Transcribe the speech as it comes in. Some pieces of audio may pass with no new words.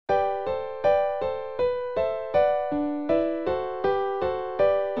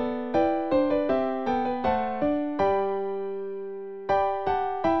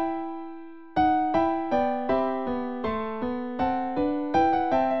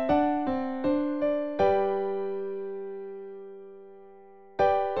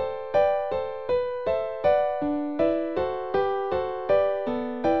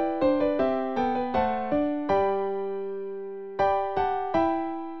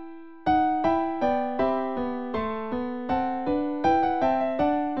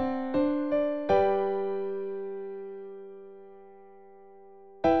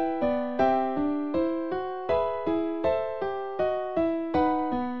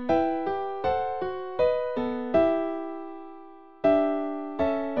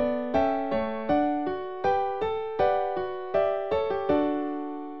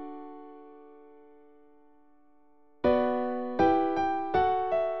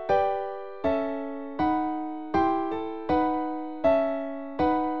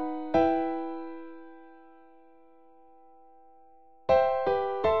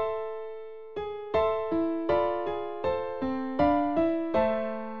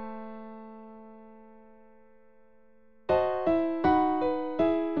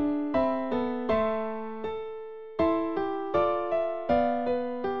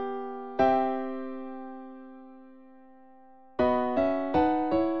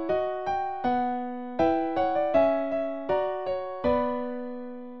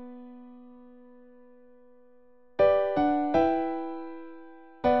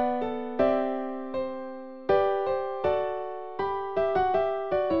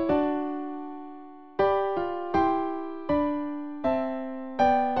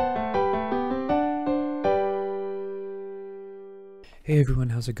Hey everyone,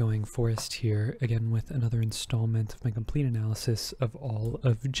 how's it going? Forrest here, again with another installment of my complete analysis of all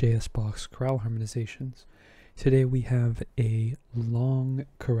of J.S. Bach's chorale harmonizations. Today we have a long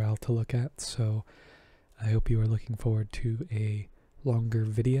chorale to look at, so I hope you are looking forward to a longer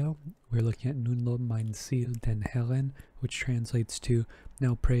video. We're looking at Nun lob mein Ziel den Ehren, which translates to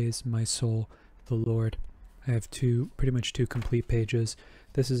Now Praise My Soul the Lord. I have pretty much two complete pages.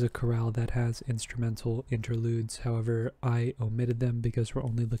 This is a chorale that has instrumental interludes, however I omitted them because we're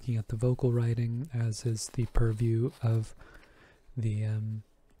only looking at the vocal writing, as is the purview of the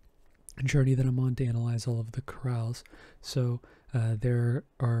journey that I'm on to analyze all of the chorales. So there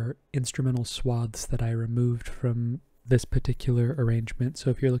are instrumental swaths that I removed from this particular arrangement, so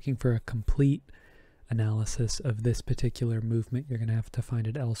if you're looking for a complete analysis of this particular movement, you're going to have to find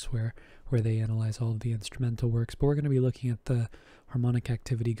it elsewhere where they analyze all of the instrumental works, but we're going to be looking at the harmonic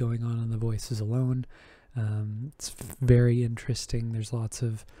activity going on in the voices alone. It's very interesting. There's lots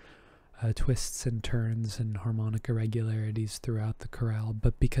of twists and turns and harmonic irregularities throughout the chorale,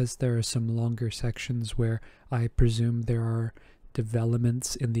 but because there are some longer sections where I presume there are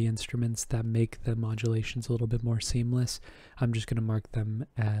developments in the instruments that make the modulations a little bit more seamless, I'm just going to mark them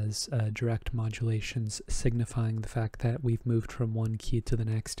as direct modulations, signifying the fact that we've moved from one key to the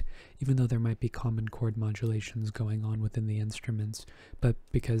next, even though there might be common chord modulations going on within the instruments. But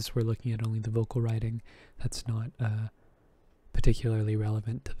because we're looking at only the vocal writing, that's not particularly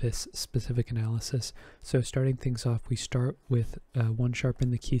relevant to this specific analysis. So starting things off, we start with 1 sharp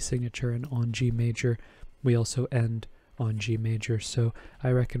in the key signature and on G major. We also end on G major, so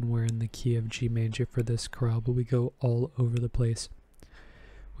I reckon we're in the key of G major for this chorale, but we go all over the place.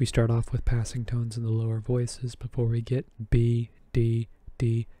 We start off with passing tones in the lower voices before we get B, D,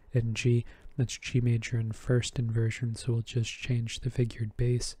 D, and G. That's G major in first inversion, so we'll just change the figured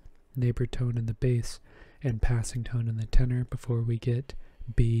bass, neighbor tone in the bass, and passing tone in the tenor before we get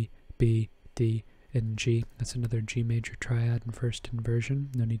B, B, D, and G. That's another G major triad in first inversion,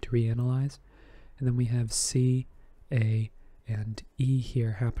 no need to reanalyze. And then we have C, A, and E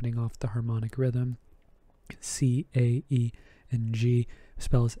here happening off the harmonic rhythm. C, A, E, and G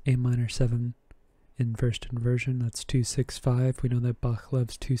spells A minor 7 in first inversion. That's 2-6-5. We know that Bach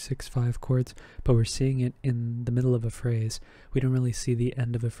loves 2-6-5 chords, but we're seeing it in the middle of a phrase. We don't really see the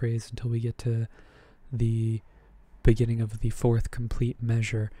end of a phrase until we get to the beginning of the fourth complete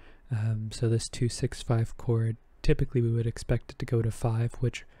measure. So this 2-6-5 chord, typically we would expect it to go to 5,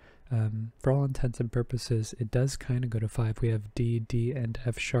 which for all intents and purposes, it does kind of go to 5. We have D, D, and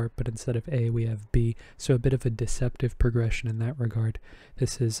F sharp, but instead of A, we have B. So a bit of a deceptive progression in that regard.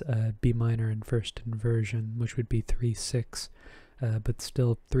 This is B minor in first inversion, which would be 3-6. But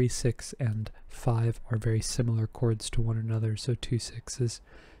still, 3-6 and 5 are very similar chords to one another, so 2-6 is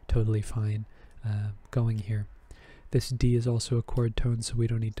totally fine going here. This D is also a chord tone, so we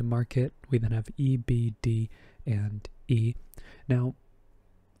don't need to mark it. We then have E, B, D, and E. Now,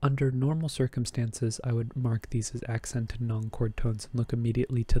 under normal circumstances, I would mark these as accented non-chord tones and look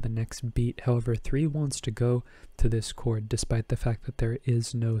immediately to the next beat. However, 3 wants to go to this chord, despite the fact that there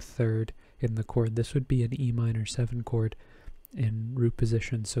is no third in the chord. This would be an E minor 7 chord in root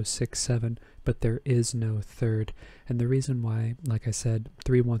position, so 6-7, but there is no third. And the reason why, like I said,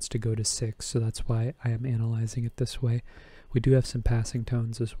 3 wants to go to 6, so that's why I am analyzing it this way. We do have some passing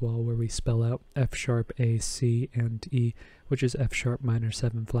tones as well, where we spell out F sharp, A, C, and E, which is F sharp minor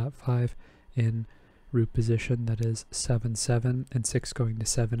 7 flat 5 in root position, that is 7-7, and 6 going to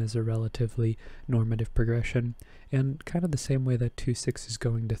 7 is a relatively normative progression, and kind of the same way that 2-6 is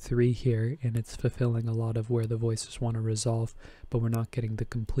going to 3 here, and it's fulfilling a lot of where the voices want to resolve, but we're not getting the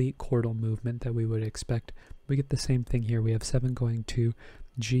complete chordal movement that we would expect. We get the same thing here. We have 7 going to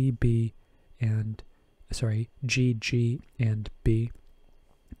G, B, and G, G, and B,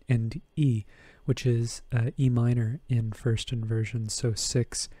 and E, which is E minor in first inversion, so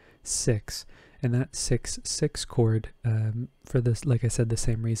 6-6. And that 6-6 chord, for this, like I said, the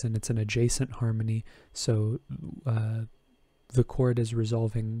same reason, it's an adjacent harmony, so the chord is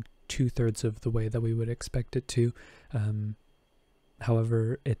resolving 2/3 of the way that we would expect it to.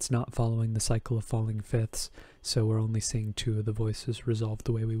 However, it's not following the cycle of falling fifths, so we're only seeing 2 of the voices resolve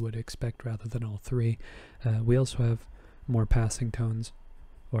the way we would expect rather than all 3. We also have more passing tones,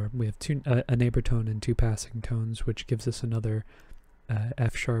 or we have a neighbor tone and 2 passing tones, which gives us another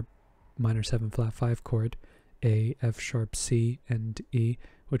F sharp minor 7 flat 5 chord, A, F sharp, C, and E,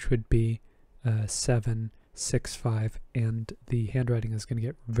 which would be 7-6-5, and the handwriting is going to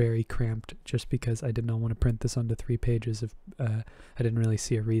get very cramped just because I did not want to print this onto 3 pages. I didn't really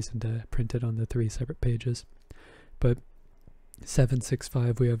see a reason to print it on the 3 separate pages. But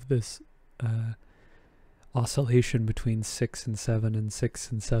 7-6-5, we have this oscillation between 6 and 7 and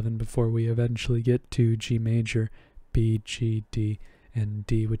 6 and 7 before we eventually get to G major, B, G, D, and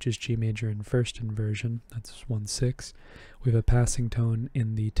D, which is G major in first inversion. That's 1/6. We have a passing tone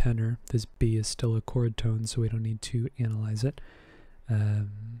in the tenor. This B is still a chord tone, so we don't need to analyze it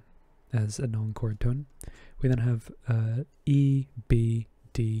as a non-chord tone. We then have E, B,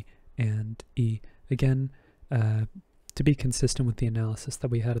 D, and E. Again, to be consistent with the analysis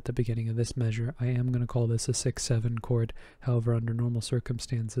that we had at the beginning of this measure, I am going to call this a 6/7 chord. However, under normal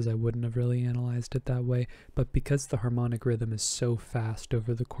circumstances, I wouldn't have really analyzed it that way. But because the harmonic rhythm is so fast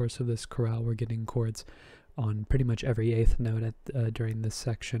over the course of this chorale, we're getting chords on pretty much every eighth note during this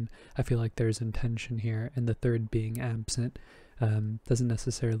section. I feel like there's intention here, and the third being absent doesn't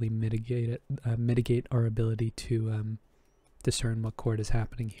necessarily mitigate our ability to discern what chord is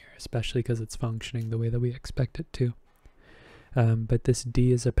happening here, especially because it's functioning the way that we expect it to. But this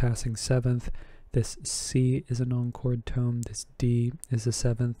D is a passing seventh, this C is a non-chord tone, this D is a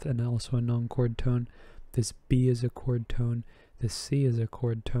seventh and also a non-chord tone, this B is a chord tone, this C is a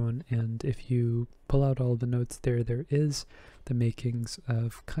chord tone, and if you pull out all the notes there is the makings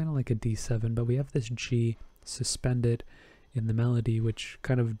of kind of like a D7, but we have this G suspended in the melody, which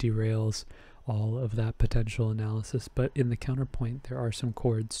kind of derails all of that potential analysis. But in the counterpoint, there are some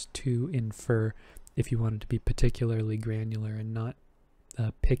chords to infer if you wanted to be particularly granular and not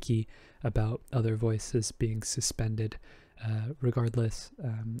picky about other voices being suspended. Regardless,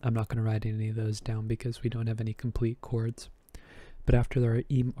 I'm not going to write any of those down because we don't have any complete chords. But after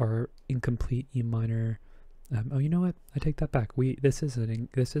our incomplete E minor, oh, you know what? I take that back. This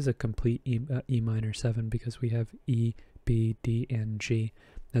is a complete E minor 7 because we have E, B, D, and G,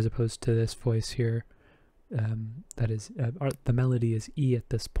 as opposed to this voice here. That is, the melody is E at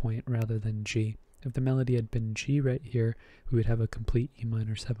this point rather than G. If the melody had been G right here, we would have a complete E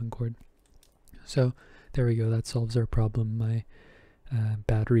minor 7 chord. So there we go. That solves our problem. My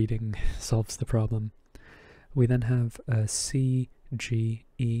bad reading solves the problem. We then have C, G,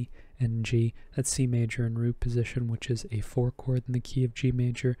 E, and G. That's C major in root position, which is a 4 chord in the key of G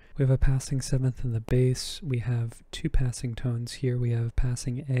major. We have a passing seventh in the bass. We have two passing tones here. We have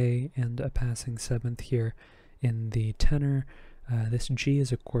passing A and a passing seventh here in the tenor. This G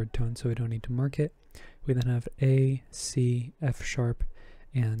is a chord tone, so we don't need to mark it. We then have A, C, F sharp,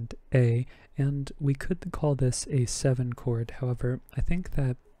 and A, and we could call this a 7 chord. However, I think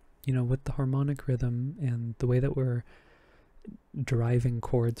that, you know, with the harmonic rhythm and the way that we're deriving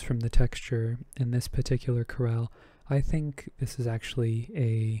chords from the texture in this particular chorale, I think this is actually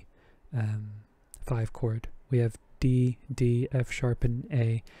a 5 chord. We have D, D, F sharp, and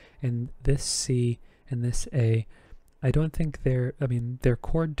A, and this C and this A, I don't think they're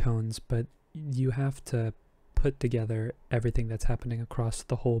chord tones, but you have to put together everything that's happening across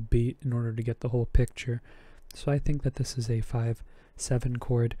the whole beat in order to get the whole picture. So I think that this is a 5/7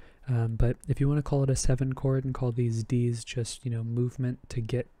 chord, but if you want to call it a 7 chord and call these Ds just, you know, movement to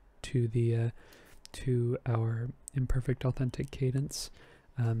get to the to our imperfect authentic cadence,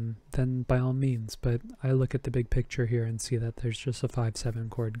 then by all means. But I look at the big picture here and see that there's just a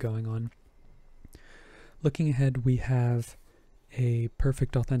 5/7 chord going on. Looking ahead, we have a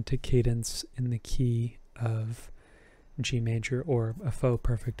perfect authentic cadence in the key of G major, or a faux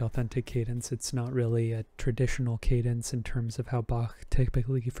perfect authentic cadence. It's not really a traditional cadence in terms of how Bach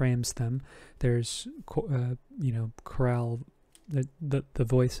typically frames them. There's, you know, chorale, the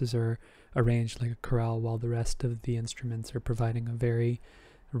voices are arranged like a chorale while the rest of the instruments are providing a very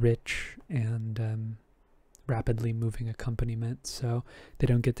rich and rapidly moving accompaniment, so they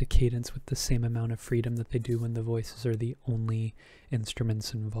don't get to cadence with the same amount of freedom that they do when the voices are the only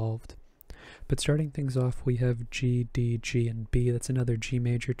instruments involved. But starting things off, we have G, D, G, and B. That's another G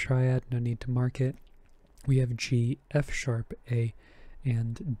major triad, no need to mark it. We have G, F sharp, A,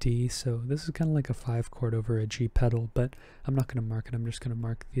 and D, so this is kind of like a 5 chord over a G pedal, but I'm not going to mark it. I'm just going to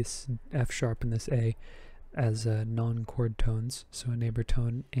mark this F sharp and this A as non-chord tones, so a neighbor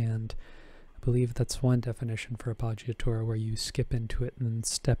tone, and I believe that's one definition for appoggiatura, where you skip into it and then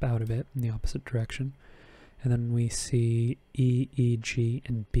step out of it in the opposite direction. And then we see E, E, G,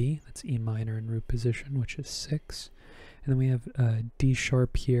 and B. That's E minor in root position, which is 6. And then we have D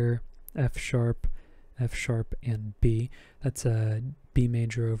sharp here, F sharp, and B. That's a B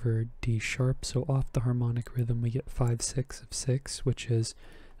major over D sharp. So off the harmonic rhythm, we get 5/6 of 6, which is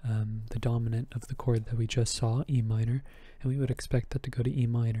the dominant of the chord that we just saw, E minor. And we would expect that to go to E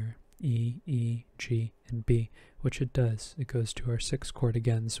minor. E, E, G, and B, which it does. It goes to our 6 chord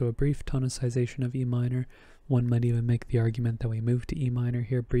again, so a brief tonicization of E minor. One might even make the argument that we move to E minor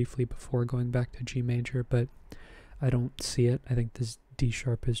here briefly before going back to G major, but I don't see it. I think this D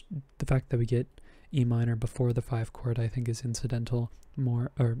sharp is, the fact that we get E minor before the 5 chord I think is incidental,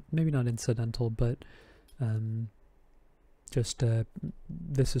 more, or maybe not incidental, but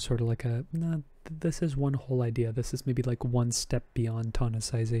this is sort of like this is one whole idea. This is maybe like one step beyond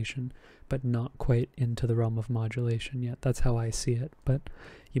tonicization, but not quite into the realm of modulation yet. That's how I see it, but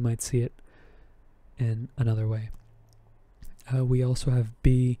you might see it in another way. We also have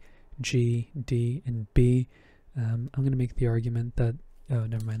B, G, D, and B. I'm going to make the argument that, oh,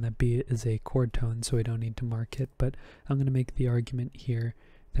 never mind, that B is a chord tone, so we don't need to mark it, but I'm going to make the argument here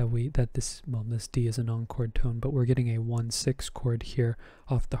that this D is a non-chord tone, but we're getting a 1-6 chord here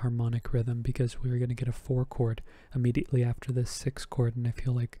off the harmonic rhythm because we're going to get a 4 chord immediately after this 6 chord, and I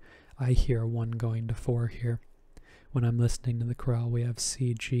feel like I hear 1 going to 4 here. When I'm listening to the chorale, we have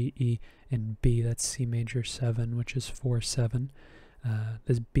C, G, E, and B. That's C major 7, which is 4-7.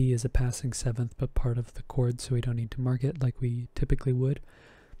 This B is a passing 7th, but part of the chord, so we don't need to mark it like we typically would.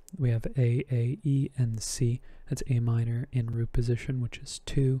 We have A, E, and C. That's A minor in root position, which is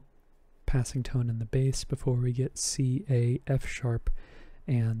 2. Passing tone in the bass before we get C, A, F sharp,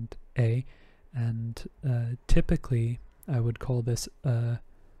 and A. And typically, I would call this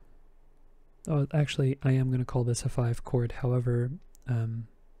oh, actually, I am going to call this a 5 chord. However,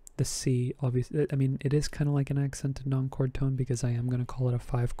 the C, obviously, I mean, it is kind of like an accented non-chord tone because I am going to call it a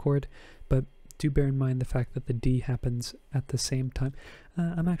 5 chord, but do bear in mind the fact that the D happens at the same time.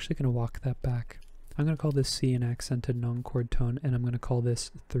 I'm actually going to walk that back. I'm going to call this C an accented non-chord tone, and I'm going to call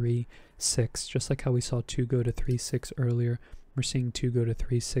this 3-6, just like how we saw 2 go to 3-6 earlier. We're seeing 2 go to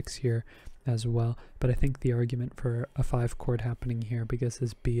 3-6 here as well, but I think the argument for a 5 chord happening here, because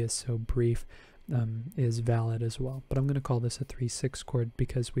this B is so brief, is valid as well. But I'm going to call this a 3-6 chord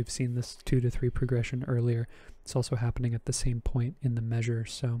because we've seen this 2-3 progression earlier. It's also happening at the same point in the measure,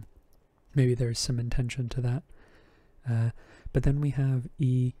 so maybe there's some intention to that. But then we have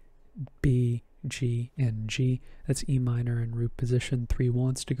E, B, G, and G. That's E minor in root position. 3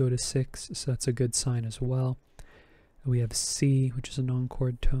 wants to go to 6, so that's a good sign as well. We have C, which is a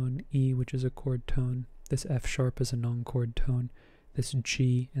non-chord tone, E, which is a chord tone. This F sharp is a non-chord tone. This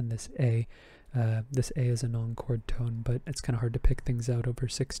G and this A. This A is a non-chord tone, but it's kind of hard to pick things out over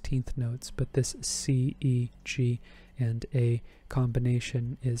 16th notes. But this C, E, G, and A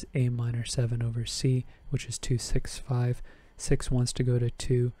combination is A minor 7 over C, which is 2-6-5. 6 wants to go to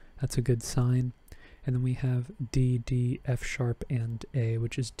 2. That's a good sign. And then we have D, D, F sharp, and A,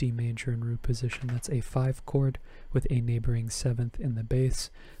 which is D major in root position. That's a 5 chord with a neighboring 7th in the bass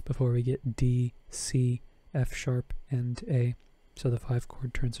before we get D, C, F sharp, and A. So the 5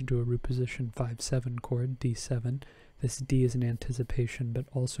 chord turns into a root position 5-7 chord, D7. This D is an anticipation, but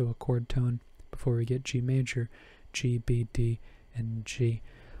also a chord tone before we get G major, G, B, D, and G.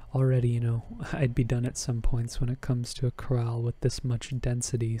 Already, you know, I'd be done at some points when it comes to a chorale with this much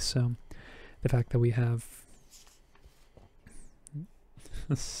density, so the fact that we have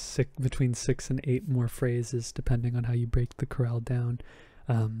between 6 and 8 more phrases, depending on how you break the chorale down,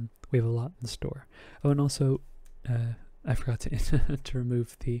 we have a lot in store. Oh, and also, I forgot to to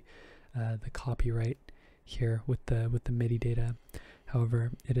remove the copyright here with the MIDI data.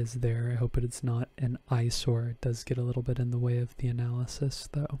 However, it is there. I hope it's not an eyesore. It does get a little bit in the way of the analysis,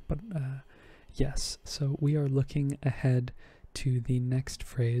 though. But yes, so we are looking ahead to the next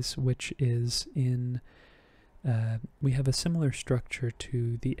phrase, which is in, we have a similar structure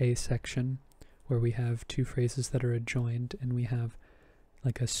to the A section, where we have 2 phrases that are adjoined, and we have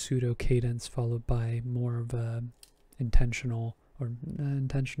like a pseudo cadence followed by more of a intentional, or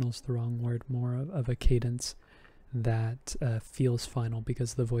intentional is the wrong word, more of a cadence that feels final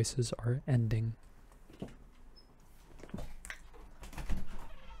because the voices are ending.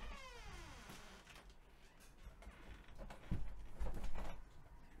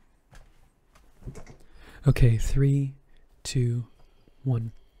 Okay, 3, 2,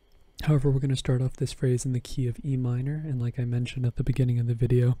 1. However, we're going to start off this phrase in the key of E minor, and like I mentioned at the beginning of the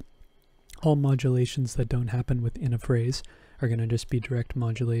video, all modulations that don't happen within a phrase are going to just be direct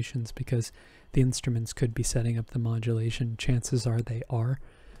modulations because the instruments could be setting up the modulation. Chances are they are.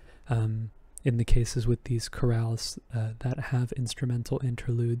 In the cases with these chorales that have instrumental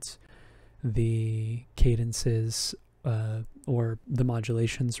interludes, the cadences, or the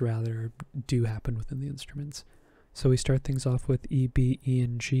modulations rather, do happen within the instruments. So we start things off with E, B, E,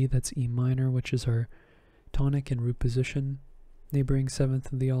 and G. That's E minor, which is our tonic in root position. Neighboring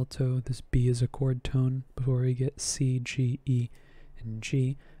 7th of the alto. This B is a chord tone before we get C, G, E, and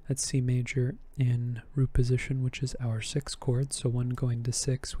G. That's C major in root position, which is our 6 chord. So 1 going to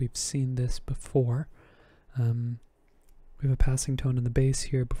 6. We've seen this before. We have a passing tone in the bass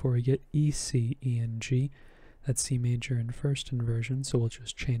here before we get E, C, E, and G. That's C major in first inversion, so we'll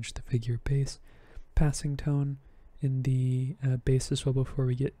just change the figure bass. passing tone in the bass as well before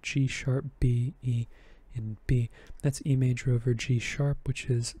we get G sharp, B, E, and B. That's E major over G sharp, which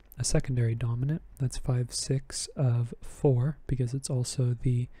is a secondary dominant. That's 5/6 of 4 because it's also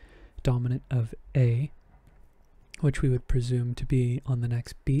the dominant of A, which we would presume to be on the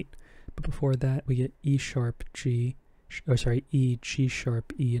next beat. But before that, we get E sharp, G, E, G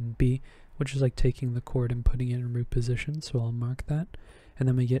sharp, E, and B, which is like taking the chord and putting it in root position, so I'll mark that. And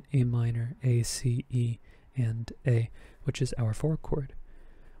then we get A minor, A, C, E, and A, which is our 4 chord.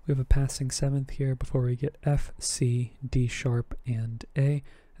 We have a passing 7th here before we get F, C, D sharp, and A.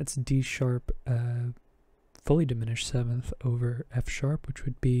 That's D sharp, fully diminished 7th over F sharp, which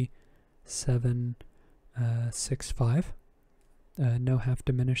would be 7, 6, 5. No half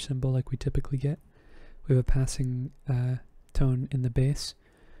diminished symbol like we typically get. We have a passing tone in the bass.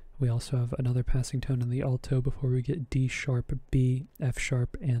 We also have another passing tone in the alto before we get D sharp, B, F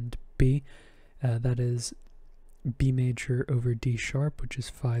sharp, and B. That is B major over D sharp, which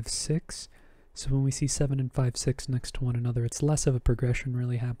is 5/6. So when we see 7 and 5/6 next to one another, it's less of a progression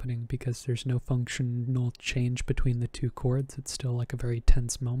really happening because there's no functional change between the two chords. It's still like a very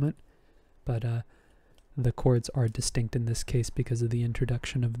tense moment, but the chords are distinct in this case because of the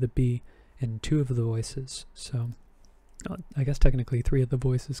introduction of the B in 2 of the voices. So I guess technically 3 of the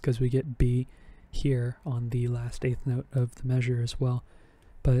voices because we get B here on the last 8th note of the measure as well.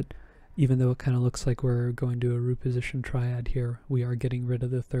 But even though it kind of looks like we're going to a root position triad here, we are getting rid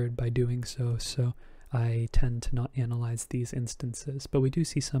of the 3rd by doing so, so I tend to not analyze these instances. But we do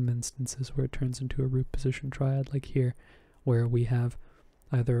see some instances where it turns into a root position triad, like here, where we have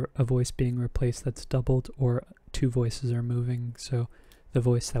either a voice being replaced that's doubled or 2 voices are moving, so the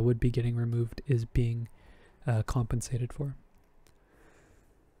voice that would be getting removed is being compensated for.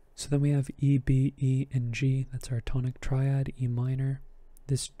 So then we have E, B, E, and G. That's our tonic triad, E minor.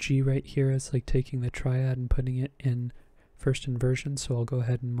 This G right here is like taking the triad and putting it in first inversion, so I'll go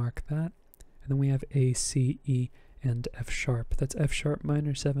ahead and mark that. And then we have A, C, E, and F sharp. That's F sharp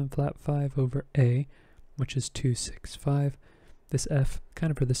minor 7 flat 5 over A, which is 2, 6, 5. This F, kind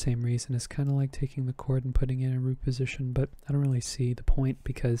of for the same reason, is kind of like taking the chord and putting it in a root position, but I don't really see the point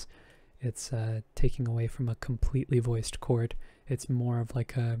because it's taking away from a completely voiced chord. It's more of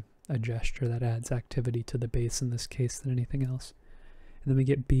like a gesture that adds activity to the bass in this case than anything else. And then we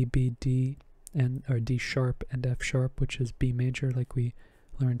get B, B, D, or D sharp and F sharp, which is B major, like we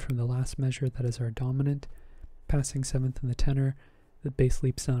learned from the last measure. That is our dominant. Passing 7th in the tenor. The bass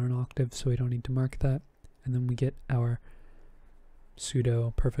leaps down an octave, so we don't need to mark that. And then we get our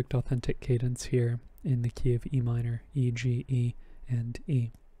pseudo perfect authentic cadence here in the key of E minor, E, G, E, and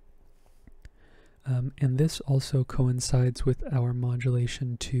E. And this also coincides with our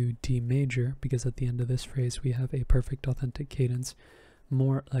modulation to D major, because at the end of this phrase we have a perfect authentic cadence,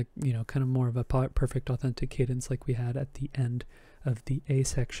 more like, you know, kind of more of a perfect authentic cadence like we had at the end of the A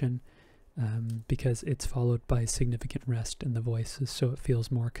section, because it's followed by significant rest in the voices, so it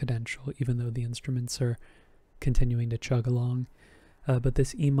feels more cadential even though the instruments are continuing to chug along. But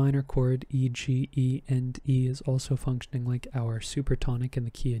this E minor chord, E, G, E, and E, is also functioning like our supertonic in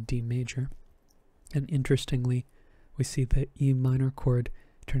the key of D major. And interestingly, we see the E minor chord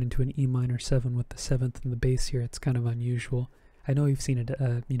turn into an E minor 7 with the 7th in the bass here. It's kind of unusual. I know you've seen it,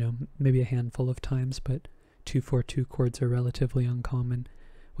 you know, maybe a handful of times, but 2/4/2 chords are relatively uncommon.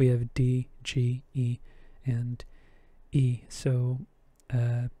 We have D, G, E, and E. So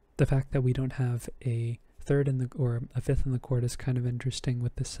the fact that we don't have a 3rd in the or a 5th in the chord is kind of interesting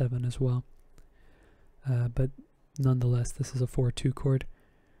with the 7 as well. But nonetheless, this is a 4/2 chord.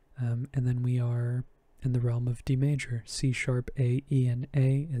 And then we are in the realm of D major. C sharp, A, E, and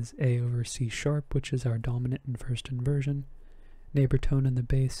A is A over C sharp, which is our dominant in first inversion. Neighbor tone in the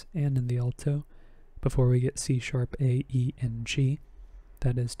bass and in the alto before we get C sharp, A, E, and G.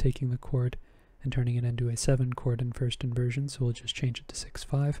 That is taking the chord and turning it into a 7 chord in first inversion, so we'll just change it to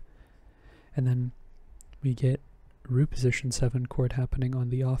 6/5. And then we get root position 7 chord happening on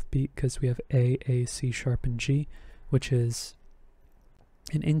the offbeat because we have A, C sharp, and G, which is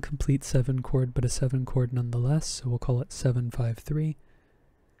an incomplete 7 chord, but a 7 chord nonetheless, so we'll call it 7/5/3.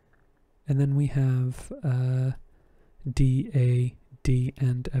 And then we have D, A, D,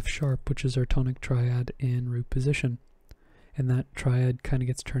 and F sharp, which is our tonic triad in root position. And that triad kind of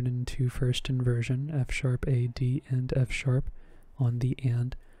gets turned into first inversion, F sharp, A, D, and F sharp on the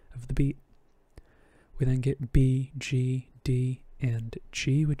and of the beat. We then get B, G, D, and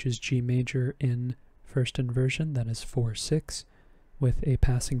G, which is G major in first inversion, that is 4/6, with a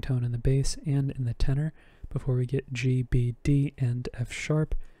passing tone in the bass and in the tenor, before we get G, B, D, and F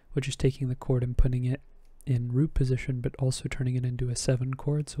sharp, which is taking the chord and putting it in root position, but also turning it into a 7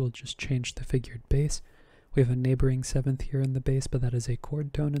 chord, so we'll just change the figured bass. We have a neighboring 7th here in the bass, but that is a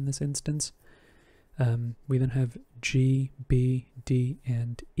chord tone in this instance. We then have G, B, D,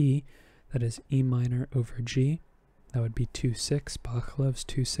 and E. That is E minor over G. That would be 2-6. Bach loves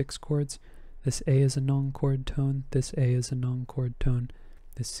 2-6 chords. This A is a non-chord tone. This A is a non-chord tone.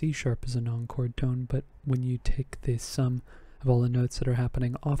 This C sharp is a non-chord tone, but when you take the sum of all the notes that are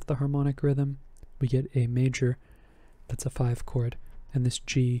happening off the harmonic rhythm, we get A major. That's a 5 chord. And this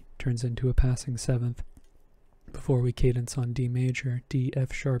G turns into a passing 7th before we cadence on D major, D,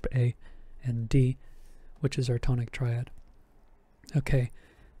 F sharp, A, and D, which is our tonic triad. Okay,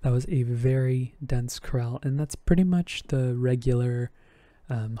 that was a very dense chorale, and that's pretty much the regular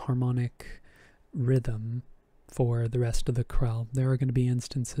harmonic rhythm for the rest of the chorale. There are going to be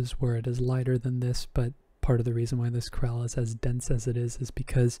instances where it is lighter than this, but part of the reason why this chorale is as dense as it is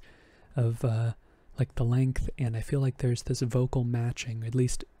because of like the length, and I feel like there's this vocal matching, at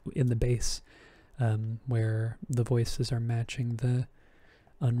least in the bass, where the voices are matching the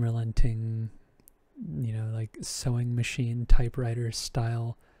unrelenting, you know, like sewing machine typewriter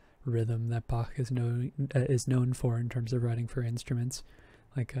style rhythm that Bach is known for in terms of writing for instruments,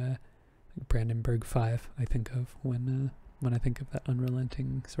 like Brandenburg 5. I think of when I think of that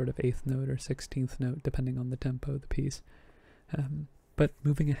unrelenting sort of 8th note or 16th note, depending on the tempo of the piece. But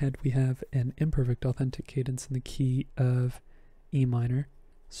moving ahead, we have an imperfect authentic cadence in the key of E minor.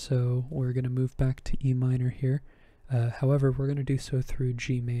 So we're going to move back to E minor here. However, we're going to do so through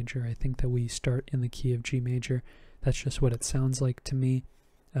G major. I think that we start in the key of G major. That's just what it sounds like to me.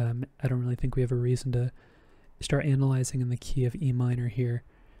 I don't really think we have a reason to start analyzing in the key of E minor here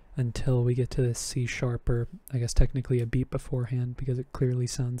until we get to this C sharp, or I guess technically a beat beforehand, because it clearly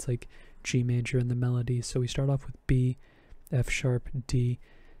sounds like G major in the melody. So we start off with B, F sharp, D,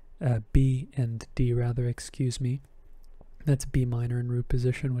 B and D rather, excuse me. That's B minor in root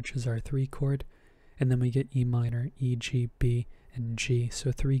position, which is our 3 chord. And then we get E minor, E, G, B, and G.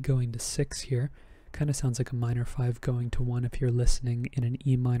 So 3 going to 6 here. Kind of sounds like a minor 5 going to 1 if you're listening in an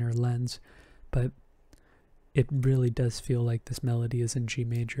E minor lens. But it really does feel like this melody is in G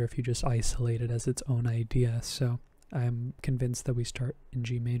major if you just isolate it as its own idea. So I'm convinced that we start in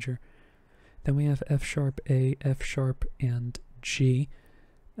G major. Then we have F sharp, A, F sharp, and G.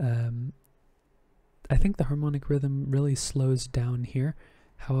 I think the harmonic rhythm really slows down here.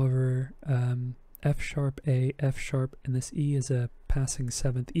 However, F sharp, A, F sharp, and this E is a passing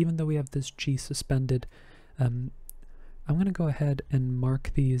 7th. Even though we have this G suspended, I'm going to go ahead and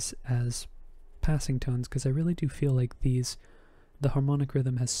mark these as passing tones because I really do feel like the harmonic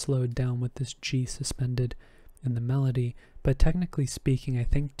rhythm has slowed down with this G suspended in the melody. But technically speaking, I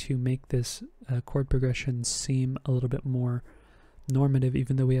think to make this chord progression seem a little bit more normative,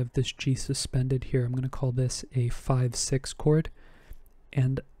 even though we have this G suspended here, I'm going to call this a 5-6 chord.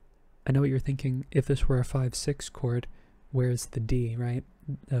 And I know what you're thinking, if this were a 5-6 chord, where's the D, right?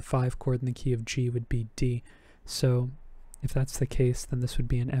 A 5 chord in the key of G would be D. So if that's the case, then this would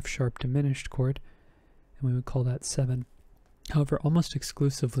be an F sharp diminished chord, and we would call that 7. However, almost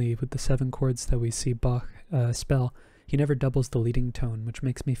exclusively with the 7 chords that we see Bach spell, he never doubles the leading tone, which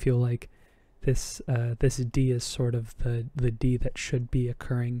makes me feel like this D is sort of the D that should be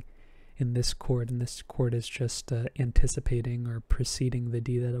occurring in this chord, and this chord is just anticipating or preceding the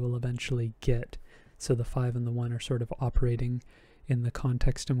D that it will eventually get. So the 5 and the 1 are sort of operating in the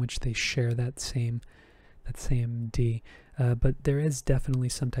context in which they share that same D. But there is definitely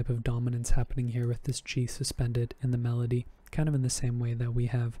some type of dominance happening here with this G suspended in the melody, kind of in the same way that we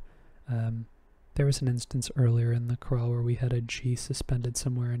have, there was an instance earlier in the chorale where we had a G suspended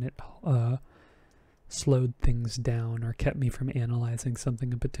somewhere and it slowed things down or kept me from analyzing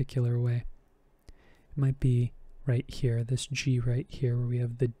something a particular way. It might be right here, this G right here, where we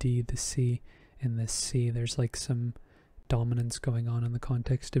have the D, the C, and the C. There's like some dominance going on in the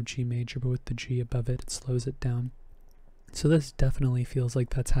context of G major, but with the G above it, it slows it down. So this definitely feels like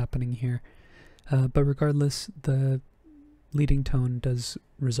that's happening here. But regardless, the leading tone does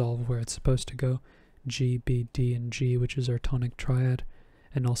resolve where it's supposed to go. G, B, D, and G, which is our tonic triad,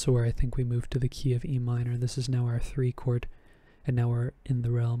 and also where I think we move to the key of E minor. This is now our 3 chord, and now we're in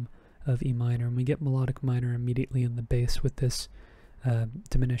the realm of E minor, and we get melodic minor immediately in the bass with this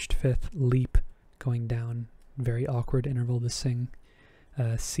diminished 5th leap going down. Very awkward interval to sing.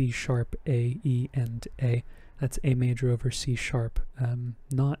 C sharp, A, E, and A. That's A major over C sharp.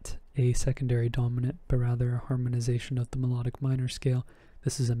 Not a secondary dominant, but rather a harmonization of the melodic minor scale.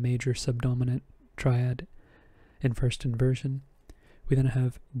 This is a major subdominant triad in first inversion. We then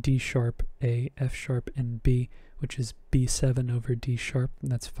have D sharp, A, F sharp, and B, which is B7 over D sharp, and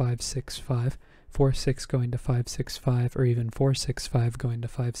that's 5, 6, 5. 4, 6 going to 5, 6, 5, or even 4, 6, 5 going to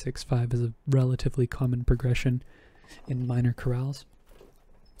 5, 6, 5 is a relatively common progression in minor chorales.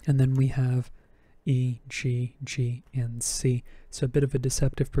 And then we have E, G, G, and C. So a bit of a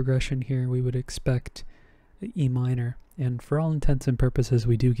deceptive progression here. We would expect E minor, and for all intents and purposes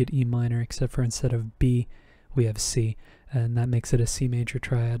we do get E minor, except for instead of B we have C, and that makes it a C major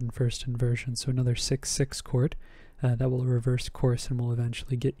triad in first inversion. So another 6-6 chord that will reverse course and will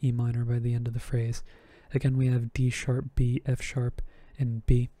eventually get E minor by the end of the phrase. Again, we have D sharp, B, F sharp, and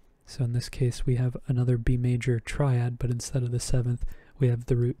B. So in this case we have another B major triad, but instead of the 7th we have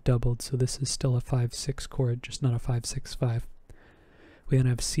the root doubled, so this is still a 5-6 chord, just not a 5-6-5. We then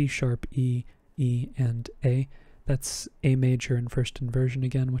have C sharp, E, E, and A. That's A major in first inversion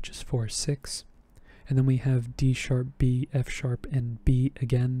again, which is 4-6. And then we have D sharp, B, F sharp, and B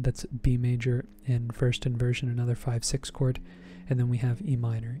again. That's B major in first inversion, another 5-6 chord. And then we have E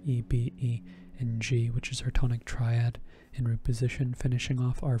minor, E, B, E, and G, which is our tonic triad in root position, finishing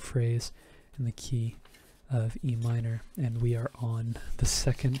off our phrase in the key of E minor. And we are on the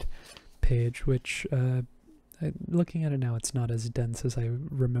second page, which looking at it now, it's not as dense as I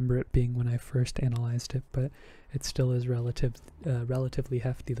remember it being when I first analyzed it, but it still is relatively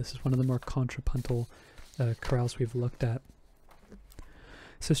hefty. This is one of the more contrapuntal chorales we've looked at.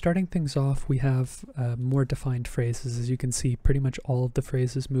 So starting things off, we have more defined phrases. As you can see, pretty much all of the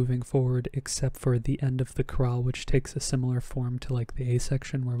phrases moving forward except for the end of the chorale, which takes a similar form to like the A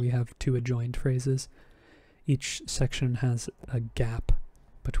section where we have two adjoined phrases. Each section has a gap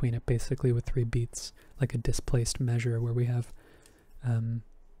between it, basically with 3 beats, like a displaced measure where we have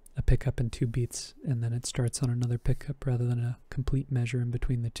a pickup and 2 beats, and then it starts on another pickup rather than a complete measure in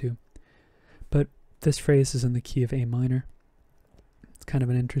between the two. But this phrase is in the key of A minor. It's kind of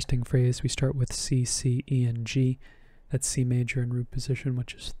an interesting phrase. We start with C, C, E, and G. That's C major in root position,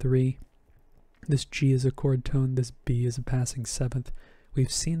 which is 3. This G is a chord tone, this B is a passing 7th.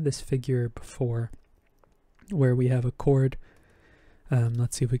 We've seen this figure before where we have a chord.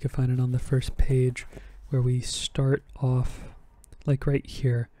 Let's see if we can find it on the first page, where we start off like right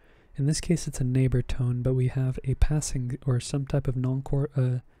here. In this case it's a neighbor tone, but we have a passing or some type of non-chord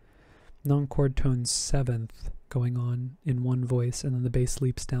tone 7th going on in one voice, and then the bass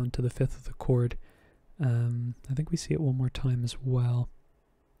leaps down to the 5th of the chord. I think we see it one more time as well,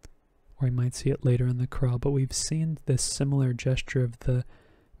 or we might see it later in the chorale, but we've seen this similar gesture of the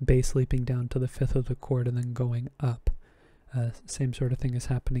bass leaping down to the 5th of the chord and then going up. Same sort of thing is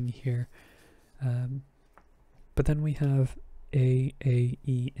happening here. But then we have A,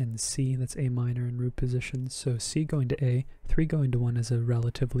 E, and C. That's A minor in root position. So C going to A, 3 going to 1 is a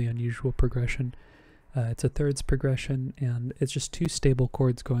relatively unusual progression. It's a thirds progression, and it's just 2 stable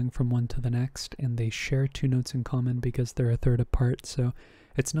chords going from one to the next, and they share 2 notes in common because they're a third apart. So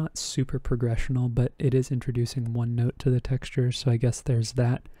it's not super progressional, but it is introducing 1 note to the texture, so I guess there's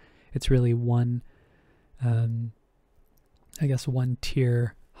that. It's really one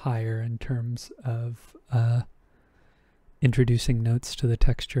tier higher in terms of introducing notes to the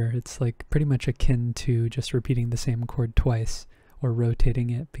texture. It's like pretty much akin to just repeating the same chord twice or rotating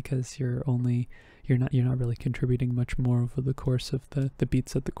it, because you're not really contributing much more over the course of the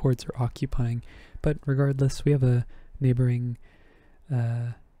beats that the chords are occupying. But regardless, we have a neighboring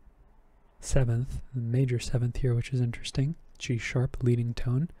 7th, the major 7th here, which is interesting. G sharp leading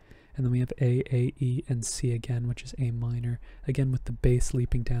tone. And then we have A, E, and C again, which is A minor, again with the bass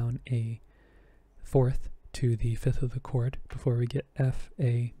leaping down a 4th to the 5th of the chord before we get F,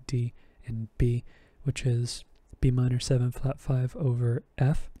 A, D, and B, which is B minor 7 flat 5 over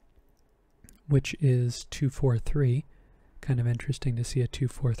F, which is 2-4-3. Kind of interesting to see a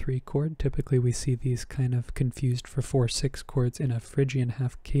 2-4-3 chord. Typically we see these kind of confused for 4-6 chords in a Phrygian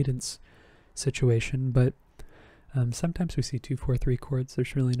half cadence situation, but sometimes we see 2-4-3 chords.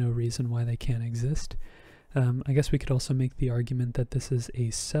 There's really no reason why they can't exist. I guess we could also make the argument that this is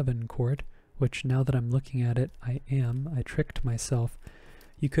a 7 chord, which now that I'm looking at it, I tricked myself.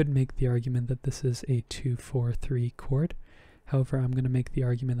 You could make the argument that this is a 2-4-3 chord. However, I'm going to make the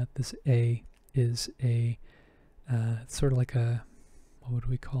argument that this A is a sort of like a, what would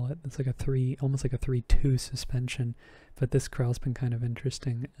we call it? It's like a 3, almost like a 3-2 suspension. But this chorale's been kind of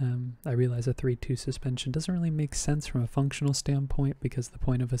interesting. I realize a 3-2 suspension doesn't really make sense from a functional standpoint, because the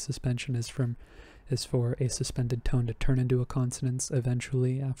point of a suspension is for a suspended tone to turn into a consonance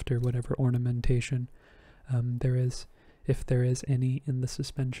eventually after whatever ornamentation there is, if there is any in the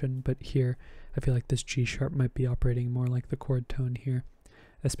suspension. But here I feel like this G sharp might be operating more like the chord tone here,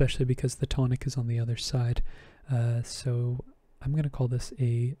 especially because the tonic is on the other side. So I'm going to call this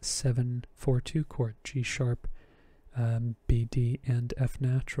a 7-4-2 chord, G sharp, B, D, and F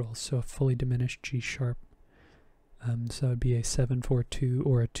natural, so a fully diminished G sharp. So it would be a 7-4-2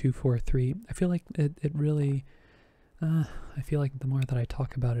 or a 2-4-3. I feel like it really, I feel like the more that I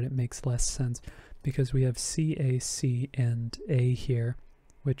talk about it, it makes less sense, because we have C, A, C, and A here,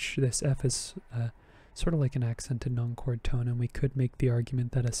 which this F is sort of like an accented non-chord tone, and we could make the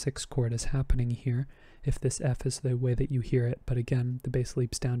argument that a 6th chord is happening here if this F is the way that you hear it. But again, the bass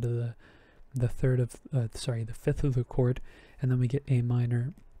leaps down to the 5th of the chord, and then we get A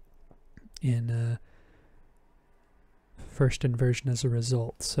minor in first inversion as a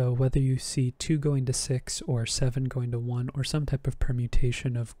result. So whether you see 2 going to 6 or 7 going to 1 or some type of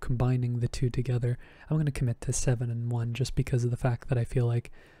permutation of combining the two together, I'm going to commit to 7 and 1 just because of the fact that I feel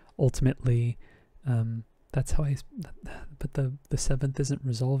like ultimately that's how but the 7th isn't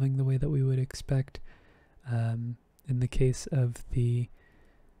resolving the way that we would expect. In the case of the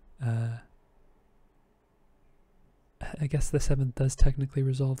I guess the 7th does technically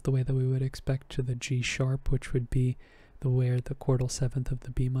resolve the way that we would expect to the G sharp, which would be where the chordal 7th of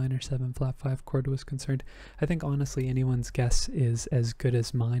the B minor 7 flat 5 chord was concerned. I think honestly anyone's guess is as good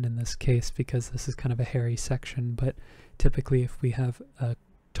as mine in this case, because this is kind of a hairy section, but typically if we have a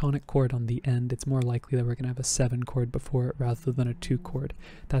tonic chord on the end, it's more likely that we're going to have a 7 chord before it rather than a 2 chord.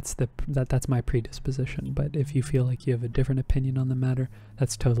 That's my predisposition, but if you feel like you have a different opinion on the matter,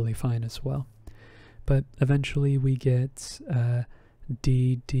 that's totally fine as well. But eventually we get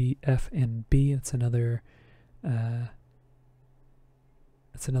D, D, F, and B. It's another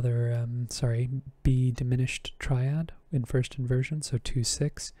B diminished triad in first inversion, so 2,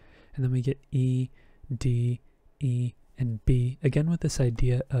 6, and then we get E, D, E, and B, again with this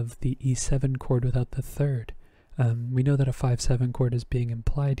idea of the E7 chord without the 3rd. We know that a 5-7 chord is being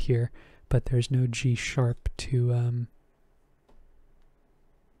implied here, but there's no G sharp to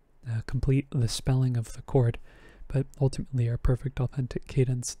complete the spelling of the chord. But ultimately our perfect authentic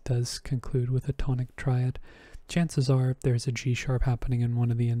cadence does conclude with a tonic triad. Chances are there's a G sharp happening in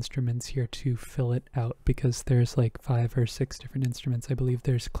one of the instruments here to fill it out, because there's like 5 or 6 different instruments. I believe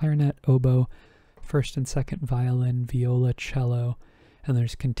there's clarinet, oboe, 1st and 2nd violin, viola, cello, and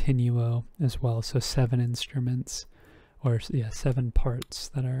there's continuo as well. So 7 instruments, or yeah, 7 parts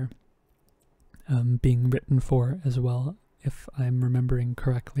that are being written for as well. If I'm remembering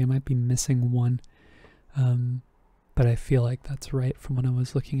correctly, I might be missing one, but I feel like that's right from when I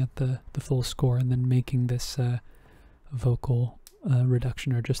was looking at the full score and then making this vocal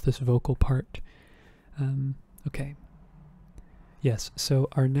reduction, or just this vocal part. Okay. Yes, so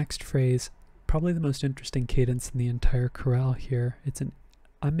our next phrase, probably the most interesting cadence in the entire chorale here.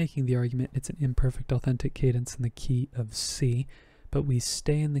 I'm making the argument it's an imperfect authentic cadence in the key of C, but we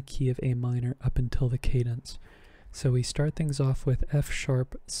stay in the key of A minor up until the cadence. So we start things off with F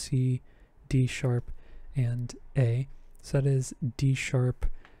sharp, C, D sharp, and A. So that is D sharp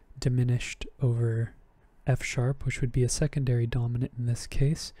diminished over F sharp, which would be a secondary dominant in this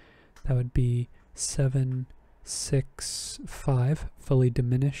case. That would be 7, 6, 5, fully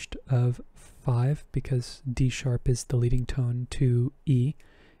diminished of 5, because D sharp is the leading tone to E,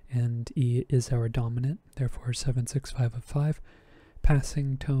 and E is our dominant, therefore 7, 6, 5 of 5.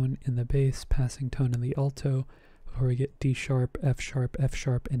 Passing tone in the bass, passing tone in the alto, before we get D sharp, F sharp, F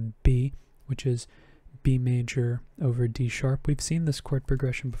sharp, and B, which is B major over D sharp. We've seen this chord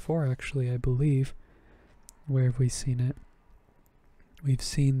progression before, actually, I believe. Where have we seen it? We've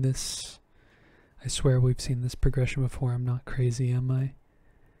seen this, I swear we've seen this progression before. I'm not crazy, am I?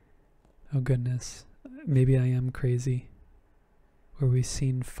 Oh goodness, maybe I am crazy. Where we've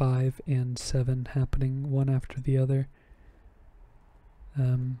seen 5 and 7 happening one after the other.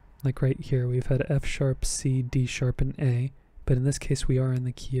 Like right here, we've had F sharp, C, D sharp, and A, but in this case we are in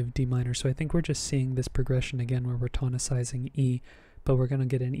the key of D minor, so I think we're just seeing this progression again where we're tonicizing E, but we're going to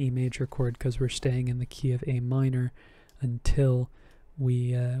get an E major chord because we're staying in the key of A minor until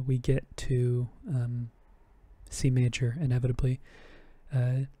we get to C major, inevitably.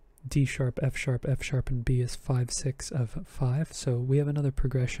 D sharp, F sharp, F sharp, and B is 5, 6 of 5, so we have another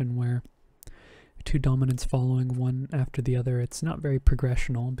progression where 2 dominants following one after the other. It's not very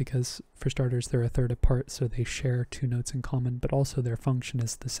progressional because, for starters, they're a third apart, so they share 2 notes in common, but also their function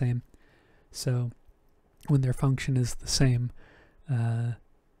is the same. So when their function is the same,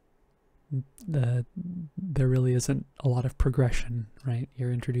 there really isn't a lot of progression, right?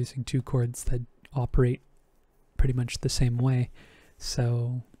 You're introducing 2 chords that operate pretty much the same way.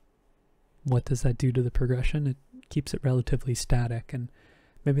 So what does that do to the progression? It keeps it relatively static, and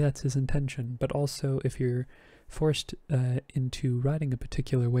maybe that's his intention. But also, if you're forced into writing a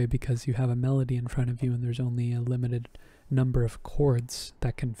particular way because you have a melody in front of you and there's only a limited number of chords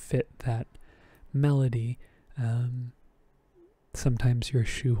that can fit that melody. Sometimes you're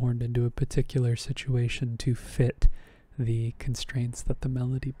shoehorned into a particular situation to fit the constraints that the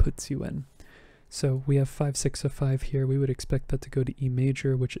melody puts you in. So we have 5, 6 of 5 here. We would expect that to go to E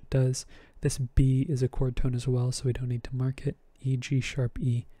major, which it does. This B is a chord tone as well, so we don't need to mark it. E, G sharp,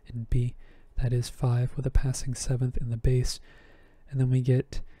 E, and B. That is 5 with a passing 7th in the bass. And then we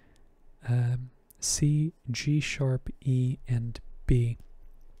get C, G sharp, E, and B.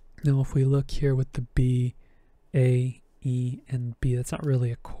 Now if we look here with the B, A, E, and B, that's not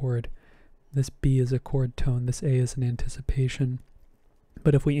really a chord. This B is a chord tone, this A is an anticipation.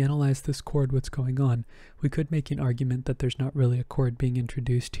 But if we analyze this chord, what's going on, we could make an argument that there's not really a chord being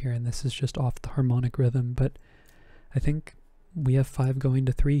introduced here, and this is just off the harmonic rhythm, but I think we have 5 going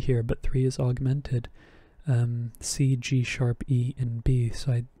to 3 here, but 3 is augmented. C, G sharp, E, and B,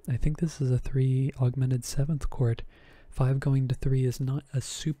 so I think this is a 3 augmented 7th chord. 5 going to 3 is not a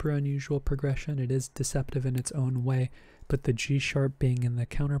super unusual progression. It is deceptive in its own way, but the G sharp being in the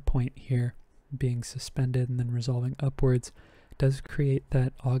counterpoint here, being suspended and then resolving upwards, does create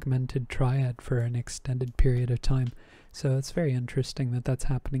that augmented triad for an extended period of time. So it's very interesting that that's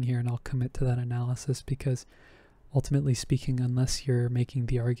happening here, and I'll commit to that analysis because ultimately speaking, unless you're making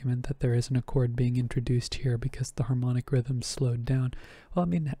the argument that there isn't a chord being introduced here because the harmonic rhythm slowed down, well, I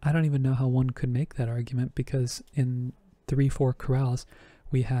mean, I don't even know how one could make that argument, because in 3/4 chorales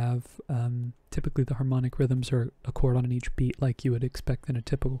we have typically the harmonic rhythms are a chord on each beat like you would expect in a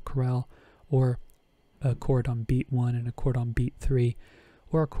typical chorale, or a chord on beat 1 and a chord on beat 3,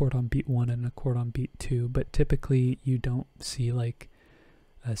 or a chord on beat 1 and a chord on beat 2, but typically you don't see like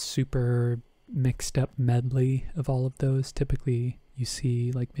a super mixed up medley of all of those. Typically you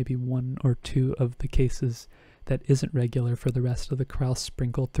see like maybe 1 or 2 of the cases that isn't regular for the rest of the chorale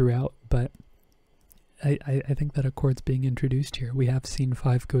sprinkled throughout, but I think that a chord's being introduced here. We have seen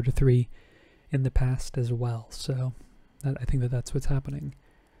 5 go to 3 in the past as well, so I think that that's what's happening.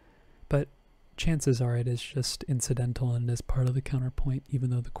 But chances are it is just incidental and is part of the counterpoint, even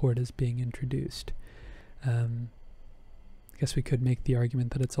though the chord is being introduced. I guess we could make the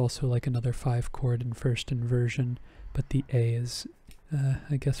argument that it's also like another 5 chord in first inversion, but the A is,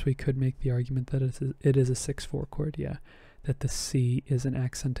 I guess we could make the argument that it is a 6/4 chord, yeah. That the C is an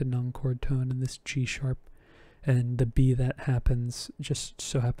accented non-chord tone, and this G sharp and the B that happens just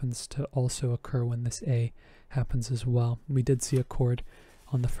so happens to also occur when this A happens as well. We did see a chord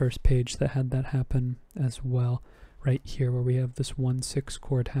on the first page that had that happen as well, right here where we have this 1/6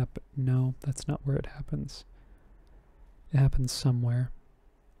 chord happen. No, that's not where it happens. It happens somewhere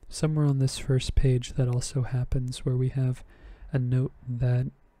on this first page that also happens, where we have a note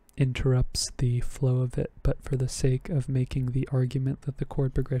that interrupts the flow of it, but for the sake of making the argument that the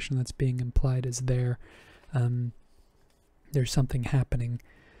chord progression that's being implied is there, there's something happening,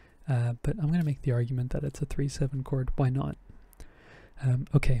 but I'm going to make the argument that it's a 3/7 chord. Why not?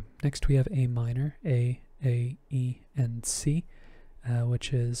 Okay, next we have A minor, A, E, and C,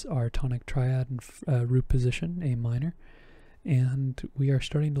 which is our tonic triad and root position, A minor. And we are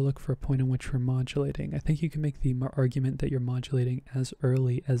starting to look for a point in which we're modulating. I think you can make the argument that you're modulating as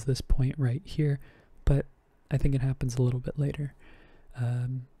early as this point right here, but I think it happens a little bit later.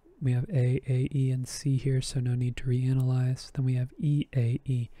 We have A, E, and C here, so no need to reanalyze. Then we have E, A,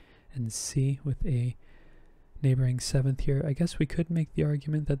 E, and C with a neighboring 7th here. I guess we could make the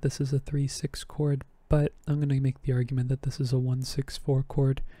argument that this is a 3/6 chord, but I'm going to make the argument that this is a 1/6/4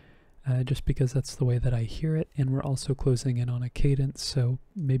 chord. Just because that's the way that I hear it, and we're also closing in on a cadence, so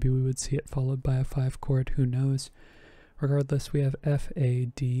maybe we would see it followed by a 5 chord, who knows. Regardless, we have F, A,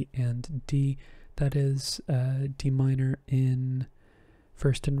 D, and D. That is D minor in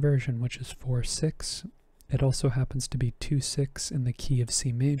first inversion, which is 4/6. It also happens to be 2/6 in the key of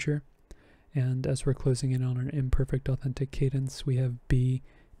C major, and as we're closing in on an imperfect authentic cadence, we have B,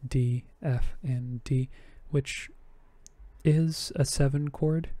 D, F, and D, which is a 7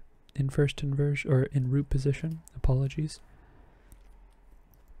 chord in first inversion, or in root position. Apologies.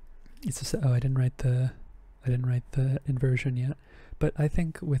 It's a, oh, I didn't write the inversion yet. But I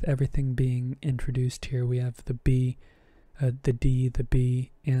think with everything being introduced here, we have the B, the D, the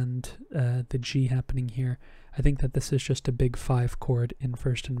B, and the G happening here. I think that this is just a big 5 chord in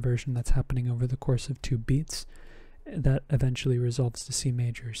first inversion that's happening over the course of 2 beats that eventually resolves to C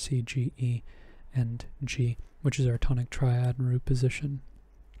major, C, G, E, and G, which is our tonic triad and root position.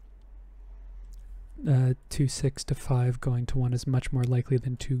 2, 6 to 5 going to 1 is much more likely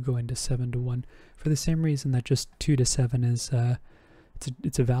than 2 going to 7 to 1, for the same reason that just 2 to 7 is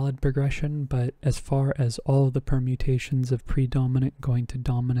it's a valid progression, but as far as all of the permutations of predominant going to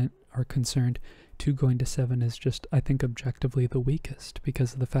dominant are concerned, 2 going to 7 is just, I think, objectively the weakest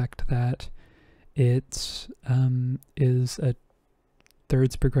because of the fact that it is a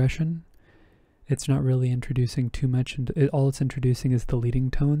thirds progression. It's not really introducing too much, and all it's introducing is the leading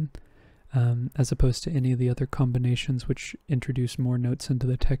tone, as opposed to any of the other combinations which introduce more notes into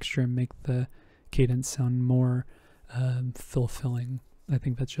the texture and make the cadence sound more fulfilling. I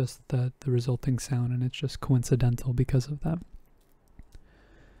think that's just the resulting sound, and it's just coincidental because of that.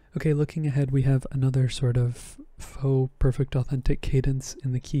 Okay, looking ahead, we have another sort of faux perfect authentic cadence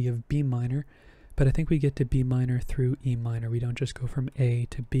in the key of B minor, but I think we get to B minor through E minor. We don't just go from A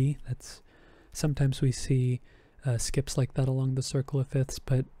to B. That's sometimes we see skips like that along the circle of fifths,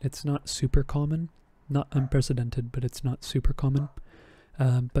 but it's not super common. Not unprecedented, but it's not super common.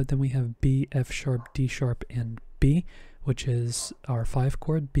 But then we have B, F sharp, D sharp, and B, which is our 5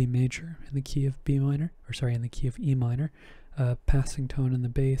 chord, B major, in the key of B minor, or sorry, in the key of E minor. Passing tone in the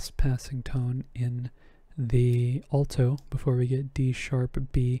bass, passing tone in the alto before we get D sharp,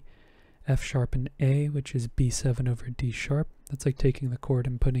 B, F sharp, and A, which is B7 over D sharp. That's like taking the chord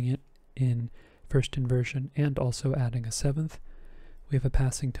and putting it in first inversion and also adding a 7th. We have a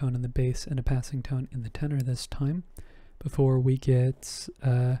passing tone in the bass and a passing tone in the tenor this time before we get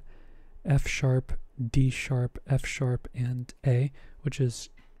F sharp, D sharp, F sharp, and A, which is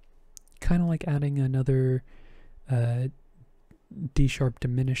kind of like adding another D sharp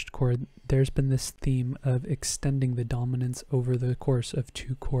diminished chord. There's been this theme of extending the dominance over the course of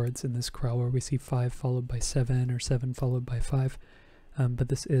 2 chords in this chorale where we see 5 followed by 7 or 7 followed by 5. But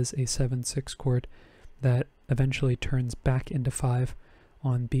this is a 7/6 chord that eventually turns back into 5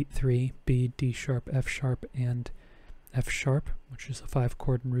 on beat 3, B, D sharp, F sharp, and F sharp, which is a 5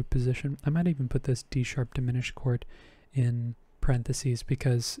 chord in root position. I might even put this D sharp diminished chord in parentheses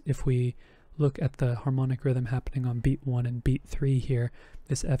because if we look at the harmonic rhythm happening on beat 1 and beat 3 here,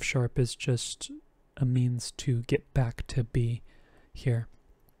 this F sharp is just a means to get back to B here.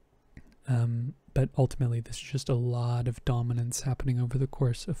 But ultimately this is just a lot of dominance happening over the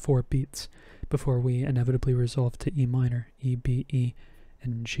course of 4 beats before we inevitably resolve to E minor, E, B, E,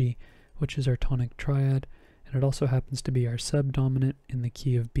 and G, which is our tonic triad, and it also happens to be our subdominant in the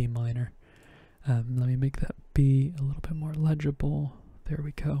key of B minor. Let me make that B a little bit more legible. There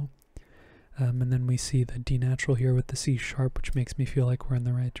we go. And then we see the D natural here with the C sharp, which makes me feel like we're in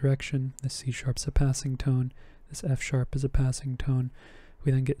the right direction. The C sharp's a passing tone. This F sharp is a passing tone.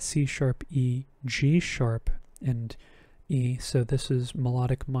 We then get C sharp, E, G sharp, and E. So this is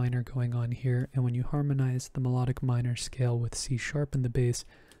melodic minor going on here. And when you harmonize the melodic minor scale with C sharp in the bass,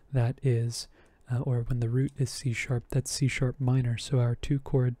 that is, or when the root is C sharp, that's C sharp minor. So our 2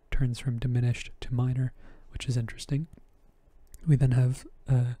 chord turns from diminished to minor, which is interesting. We then have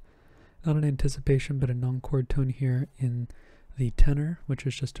not an anticipation, but a non-chord tone here in the tenor, which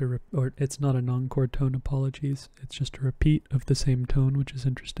is just or it's not a non-chord tone, apologies. It's just a repeat of the same tone, which is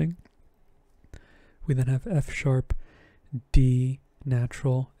interesting. We then have F sharp, D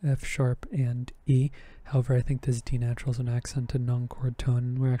natural, F sharp, and E. However, I think this D natural is an accented non-chord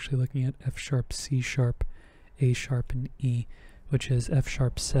tone. We're actually looking at F sharp, C sharp, A sharp, and E, which is F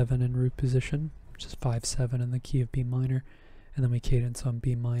sharp 7 in root position, which is 5/7 in the key of B minor, and then we cadence on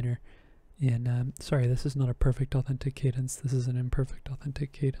B minor. And sorry, this is not a perfect authentic cadence. This is an imperfect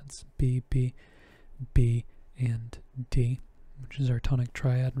authentic cadence. B, B, B, and D, which is our tonic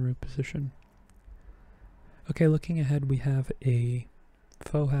triad in root position. Okay, looking ahead, we have a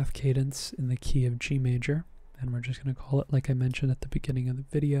faux half cadence in the key of G major, and we're just going to call it, like I mentioned at the beginning of the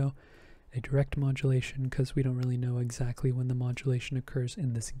video, a direct modulation, because we don't really know exactly when the modulation occurs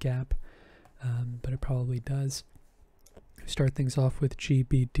in this gap, but it probably does. Start things off with G,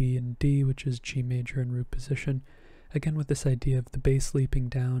 B, D, and D, which is G major in root position. Again, with this idea of the bass leaping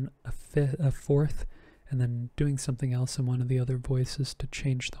down a fourth, and then doing something else in one of the other voices to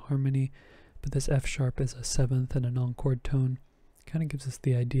change the harmony. But this F sharp is a 7th and a non-chord tone. Kind of gives us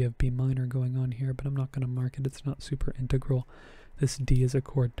the idea of B minor going on here, but I'm not going to mark it. It's not super integral. This D is a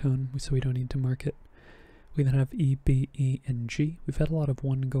chord tone, so we don't need to mark it. We then have E, B, E, and G. We've had a lot of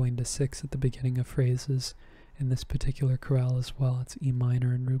 1 going to 6 at the beginning of phrases. In this particular chorale as well, it's E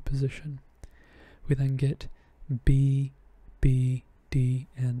minor in root position. We then get B, B, D,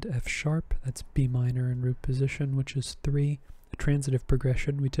 and F sharp. That's B minor in root position, which is 3. A transitive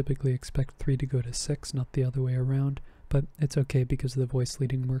progression. We typically expect 3 to go to 6, not the other way around, but it's okay because the voice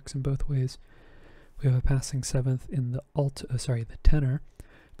leading works in both ways. We have a passing 7th in the the tenor,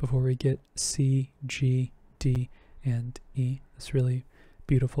 before we get C, G, D, and E. This really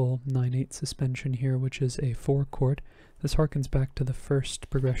beautiful 9/8 suspension here, which is a 4 chord. This harkens back to the first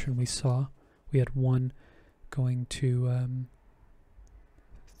progression we saw. We had 1 going to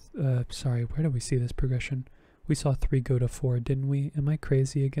sorry, where did we see this progression? We saw 3 go to 4, didn't we? Am I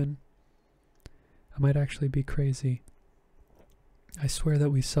crazy again? I might actually be crazy. I swear that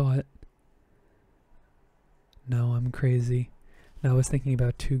we saw it. No, I'm crazy. Now I was thinking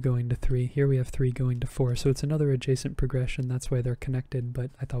about 2 going to 3. Here we have 3 going to 4, so it's another adjacent progression. That's why they're connected, but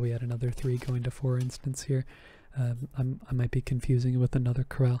I thought we had another 3 going to 4 instance here. I might be confusing it with another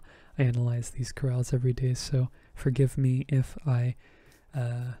chorale. I analyze these chorales every day, so forgive me if I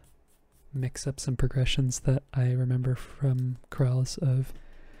mix up some progressions that I remember from chorales of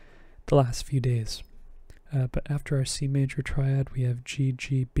the last few days. But after our C major triad, we have G,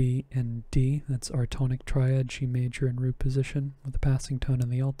 G, B, and D. That's our tonic triad, G major in root position with the passing tone in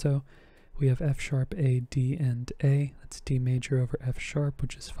the alto. We have F sharp, A, D, and A. That's D major over F sharp,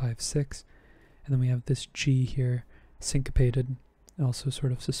 which is 5/6. And then we have this G here, syncopated, also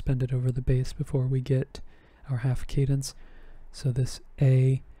sort of suspended over the bass before we get our half cadence. So this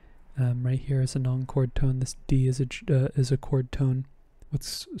A right here is a non-chord tone. This D is a chord tone.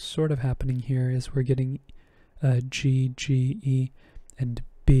 What's sort of happening here is we're getting G, G, E, and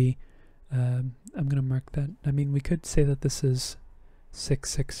B. I'm going to mark that. I mean, we could say that this is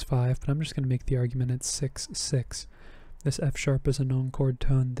 6/6/5, but I'm just going to make the argument it's 6/6. This F sharp is a non-chord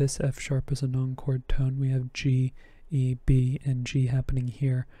tone. This F sharp is a non-chord tone. We have G, E, B, and G happening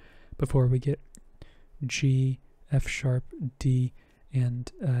here before we get G, F sharp, D,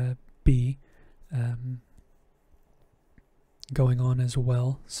 and B going on as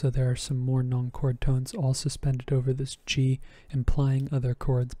well. So there are some more non-chord tones all suspended over this G, implying other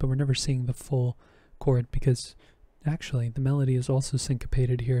chords, but we're never seeing the full chord because actually the melody is also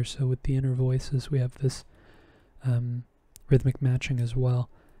syncopated here. So with the inner voices, we have this rhythmic matching as well.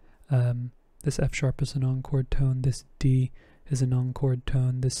 This F sharp is a non-chord tone. This D is a non-chord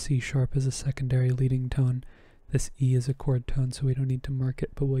tone. This C sharp is a secondary leading tone. This E is a chord tone, so we don't need to mark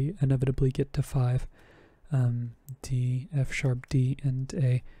it, but we inevitably get to 5. D, F sharp, D, and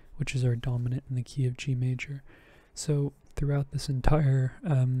A, which is our dominant in the key of G major. So throughout this entire,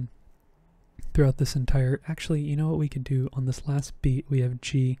 actually, you know what we could do on this last beat? We have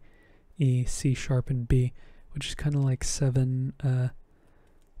G, E, C sharp, and B, which is kind of like 7,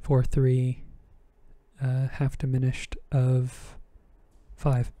 4, 3, half diminished of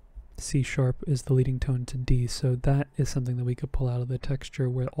 5. C sharp is the leading tone to D, so that is something that we could pull out of the texture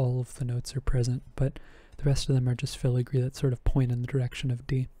where all of the notes are present, but the rest of them are just filigree that sort of point in the direction of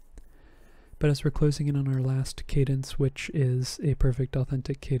D. But as we're closing in on our last cadence, which is a perfect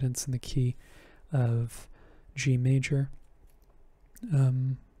authentic cadence in the key of G major,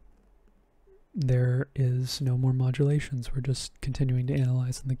 there is no more modulations. We're just continuing to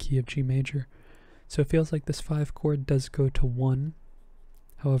analyze in the key of G major. So it feels like this 5 chord does go to 1.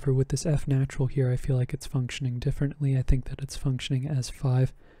 However, with this F natural here, I feel like it's functioning differently. I think that it's functioning as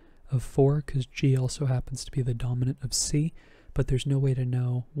 5 of 4 because G also happens to be the dominant of C, but there's no way to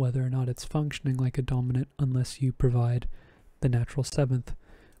know whether or not it's functioning like a dominant unless you provide the natural 7th,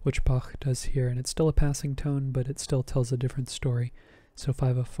 which Bach does here, and it's still a passing tone, but it still tells a different story, so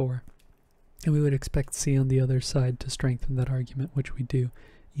 5 of 4. And we would expect C on the other side to strengthen that argument, which we do,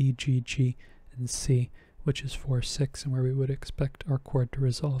 E, G, G, and C, which is 4/6, and where we would expect our chord to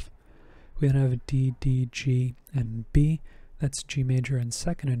resolve. We then have D, D, G, and B. That's G major in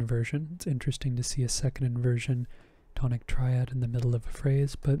second inversion. It's interesting to see a second inversion tonic triad in the middle of a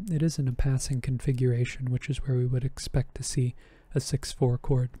phrase, but it is in a passing configuration, which is where we would expect to see a 6/4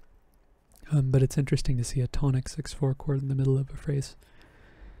 chord. But it's interesting to see a tonic 6/4 chord in the middle of a phrase.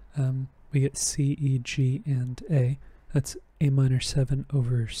 We get C, E, G, and A. That's A minor 7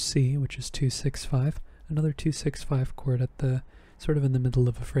 over C, which is 2/6/5. Another 2/6/5 chord at the sort of in the middle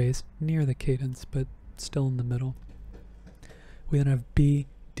of a phrase, near the cadence, but still in the middle. We then have B,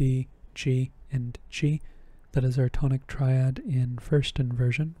 D, G, and G. That is our tonic triad in first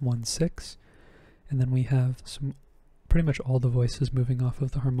inversion, 1/6. And then we have some pretty much all the voices moving off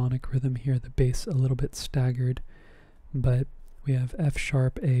of the harmonic rhythm here, the bass a little bit staggered, but we have F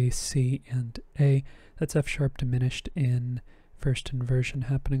sharp, A, C, and A. That's F sharp diminished in first inversion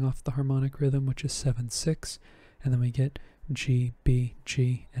happening off the harmonic rhythm, which is 7/6. And then we get G, B,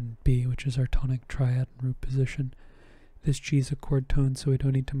 G, and B, which is our tonic triad in root position. This G is a chord tone, so we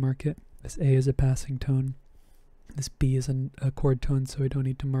don't need to mark it. This A is a passing tone. This B is a chord tone, so we don't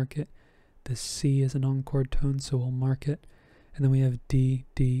need to mark it. This C is a non-chord tone, so we'll mark it. And then we have D,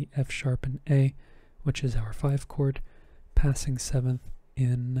 D, F sharp, and A, which is our 5 chord, passing 7th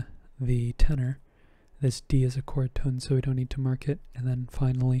in the tenor. This D is a chord tone, so we don't need to mark it. And then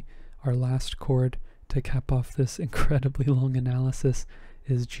finally, our last chord to cap off this incredibly long analysis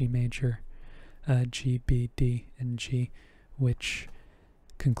is G major, G, B, D, and G, which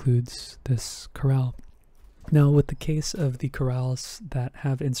concludes this chorale. Now, with the case of the chorales that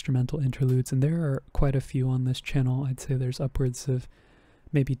have instrumental interludes, and there are quite a few on this channel, I'd say there's upwards of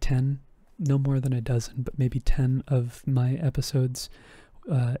maybe 10, no more than a dozen, but maybe 10 of my episodes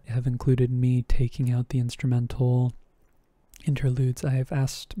have included me taking out the instrumental interludes. I have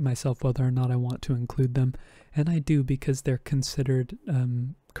asked myself whether or not I want to include them, and I do, because they're considered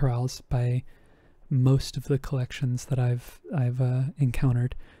chorales by most of the collections that I've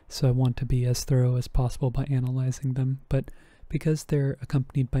encountered, so I want to be as thorough as possible by analyzing them. But because they're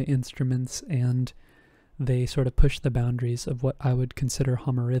accompanied by instruments and they sort of push the boundaries of what I would consider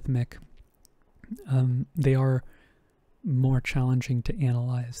homorhythmic, they are more challenging to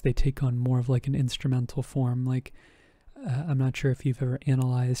analyze. They take on more of like an instrumental form. Like I'm not sure if you've ever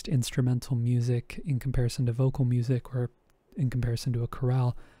analyzed instrumental music in comparison to vocal music or in comparison to a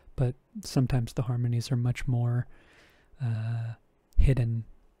chorale, but sometimes the harmonies are much more hidden.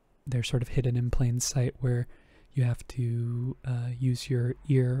 They're sort of hidden in plain sight, where you have to use your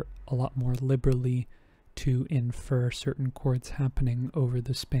ear a lot more liberally to infer certain chords happening over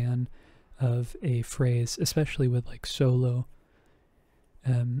the span of a phrase, especially with like solo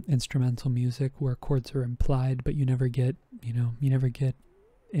instrumental music where chords are implied, but you never get, you never get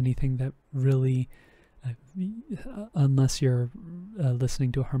anything that really, unless you're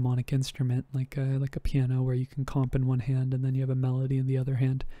listening to a harmonic instrument like a piano, where you can comp in one hand and then you have a melody in the other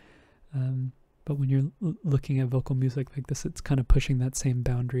hand. But when you're looking at vocal music like this, it's kind of pushing that same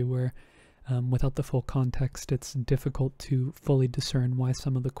boundary where without the full context, it's difficult to fully discern why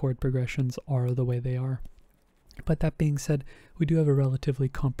some of the chord progressions are the way they are. But that being said, we do have a relatively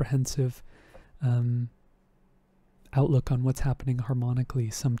comprehensive outlook on what's happening harmonically.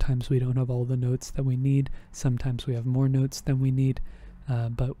 Sometimes we don't have all the notes that we need, sometimes we have more notes than we need,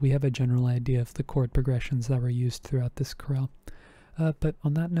 but we have a general idea of the chord progressions that were used throughout this chorale. But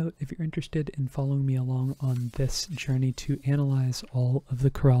on that note, if you're interested in following me along on this journey to analyze all of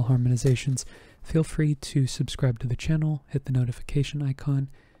the chorale harmonizations, feel free to subscribe to the channel, hit the notification icon.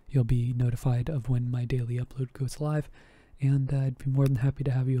 You'll be notified of when my daily upload goes live, and I'd be more than happy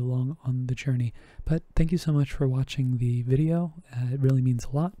to have you along on the journey. But thank you so much for watching the video. It really means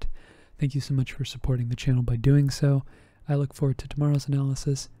a lot. Thank you so much for supporting the channel by doing so. I look forward to tomorrow's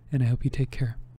analysis, and I hope you take care.